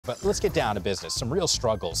But let's get down to business. Some real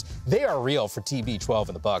struggles. They are real for TB12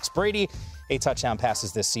 and the Bucs. Brady, 8 touchdown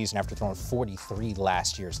passes this season after throwing 43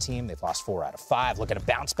 last year's team. They've lost 4 out of 5. Looking to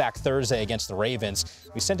bounce back Thursday against the Ravens.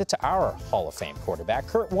 We send it to our Hall of Fame quarterback,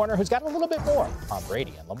 Kurt Warner, who's got a little bit more on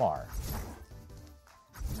Brady and Lamar.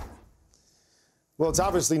 Well, it's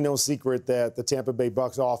obviously no secret that the Tampa Bay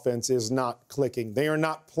Bucs offense is not clicking. They are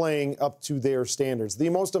not playing up to their standards. The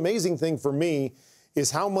most amazing thing for me is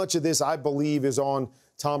how much of this I believe is on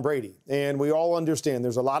Tom Brady. And we all understand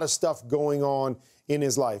there's a lot of stuff going on in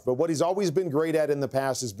his life. But what he's always been great at in the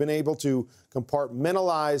past has been able to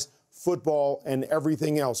compartmentalize football and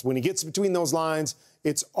everything else. When he gets between those lines,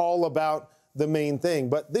 it's all about the main thing.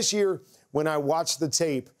 But this year, when I watch the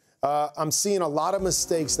tape, I'm seeing a lot of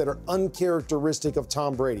mistakes that are uncharacteristic of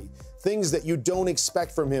Tom Brady. Things that you don't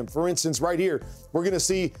expect from him. For instance, right here, we're going to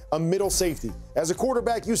see a middle safety. As a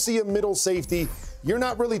quarterback, you see a middle safety. You're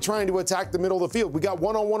not really trying to attack the middle of the field. We got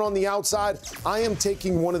one-on-one on the outside. I am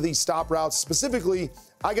taking one of these stop routes. Specifically,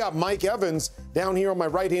 I got Mike Evans down here on my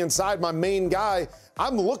right-hand side, my main guy.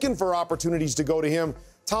 I'm looking for opportunities to go to him.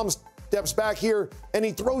 Tom steps back here, and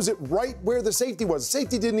he throws it right where the safety was. The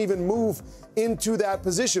safety didn't even move into that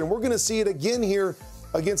position. We're going to see it again here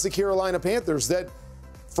against the Carolina Panthers that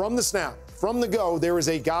from the snap, from the go, there is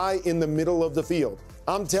a guy in the middle of the field.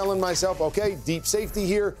 I'm telling myself, okay, deep safety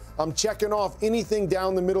here. I'm checking off anything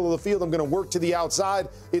down the middle of the field. I'm going to work to the outside.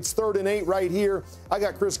 It's 3rd and 8 right here. I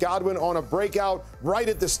got Chris Godwin on a breakout right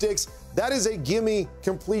at the sticks. That is a gimme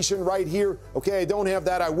completion right here. Okay, I don't have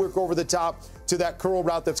that. I work over the top to that curl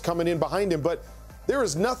route that's coming in behind him. But there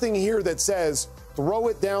is nothing here that says throw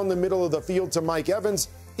it down the middle of the field to Mike Evans.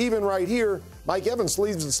 Even right here, Mike Evans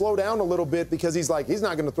leaves to slow down a little bit because he's not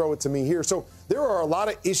going to throw it to me here. So there are a lot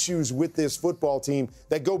of issues with this football team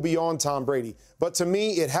that go beyond Tom Brady. But to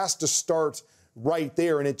me, it has to start right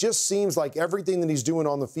there. And it just seems like everything that he's doing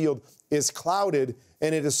on the field is clouded,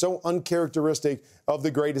 and it is so uncharacteristic of the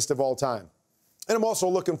greatest of all time. And I'm also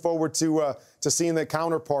looking forward to seeing the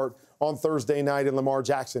counterpart on Thursday night in Lamar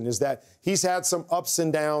Jackson, is that he's had some ups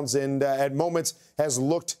and downs and at moments has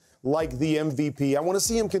looked like the MVP. I want to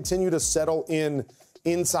see him continue to settle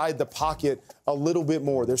inside the pocket a little bit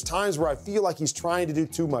more. There's times where I feel like he's trying to do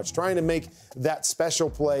too much, trying to make that special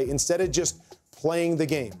play instead of just playing the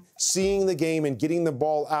game, seeing the game and getting the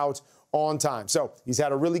ball out on time. So he's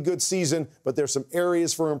had a really good season, but there's some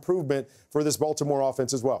areas for improvement for this Baltimore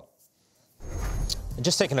offense as well. And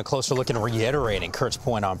just taking a closer look and reiterating Kurt's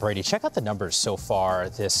point on Brady, check out the numbers so far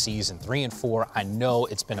this season, 3 and 4. I know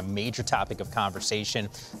it's been a major topic of conversation.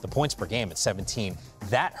 The points per game at 17.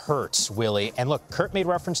 That hurts, Willie. And look, Kurt made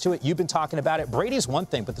reference to it. You've been talking about it. Brady's one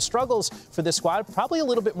thing, but the struggles for this squad, probably a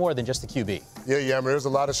little bit more than just the QB. Yeah, I mean, there's a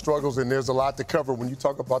lot of struggles and there's a lot to cover when you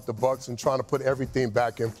talk about the Bucs and trying to put everything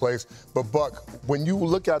back in place. But, Buck, when you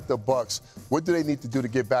look at the Bucs, what do they need to do to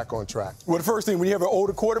get back on track? Well, the first thing, when you have an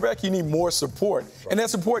older quarterback, you need more support. And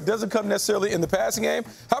that support doesn't come necessarily in the passing game.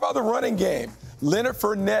 How about the running game? Leonard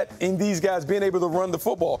Fournette and these guys being able to run the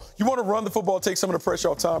football. You want to run the football, take some of the pressure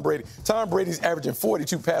off Tom Brady. Tom Brady's averaging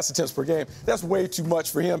 42 pass attempts per game. That's way too much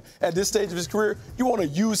for him at this stage of his career. You want to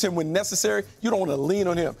use him when necessary. You don't want to lean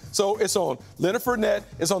on him. So it's on Leonard Fournette.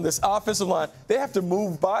 It's on this offensive line. They have to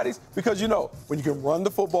move bodies because, you know, when you can run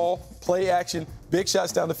the football, play action, big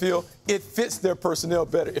shots down the field, it fits their personnel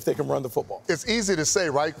better if they can run the football. It's easy to say,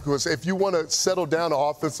 right? Because if you want to settle down the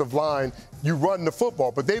offensive line, you run the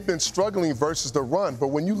football. But they've been struggling versus the run. But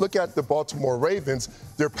when you look at the Baltimore Ravens,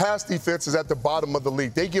 their pass defense is at the bottom of the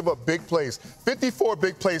league. They give up big plays. 54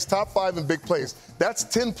 big plays, top 5 in big plays. That's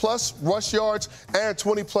 10-plus rush yards and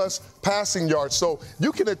 20-plus passing yards. So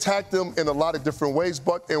you can attack them in a lot of different ways,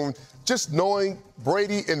 Buck. And just knowing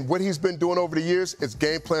Brady and what he's been doing over the years, it's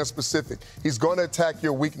game plan specific. He's going to attack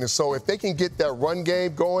your weakness. So if they can get that run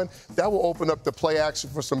game going, that will open up the play action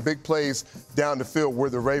for some big plays down the field where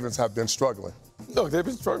the Ravens have been struggling. Look, they've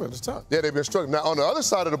been struggling this time. Yeah, they've been struggling. Now, on the other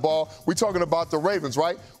side of the ball, we're talking about the Ravens,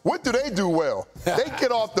 right? What do they do well? They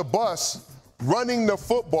get off the bus running the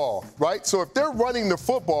football, right? So if they're running the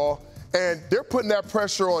football and they're putting that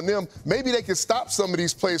pressure on them, maybe they can stop some of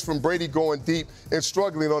these plays from Brady going deep and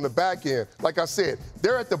struggling on the back end. Like I said,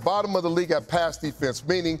 they're at the bottom of the league at pass defense,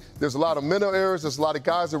 meaning there's a lot of mental errors, there's a lot of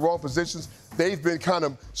guys in wrong positions. They've been kind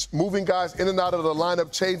of moving guys in and out of the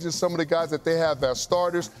lineup, changing some of the guys that they have as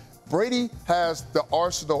starters. Brady has the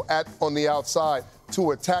arsenal on the outside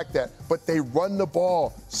to attack that, but they run the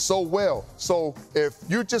ball so well. So if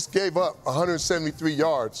you just gave up 173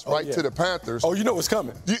 yards to the Panthers. Oh, you know what's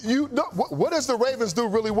coming. You know, what does the Ravens do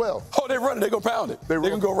really well? Oh, they run it. They're going to pound it. They're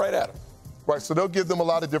going to go right at them. Right, so they'll give them a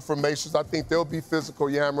lot of different formations. I think they'll be physical,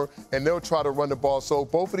 Yammer, and they'll try to run the ball. So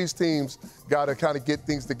both of these teams got to kind of get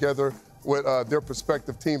things together with their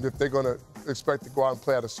prospective teams if they're going to expect to go out and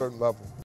play at a certain level.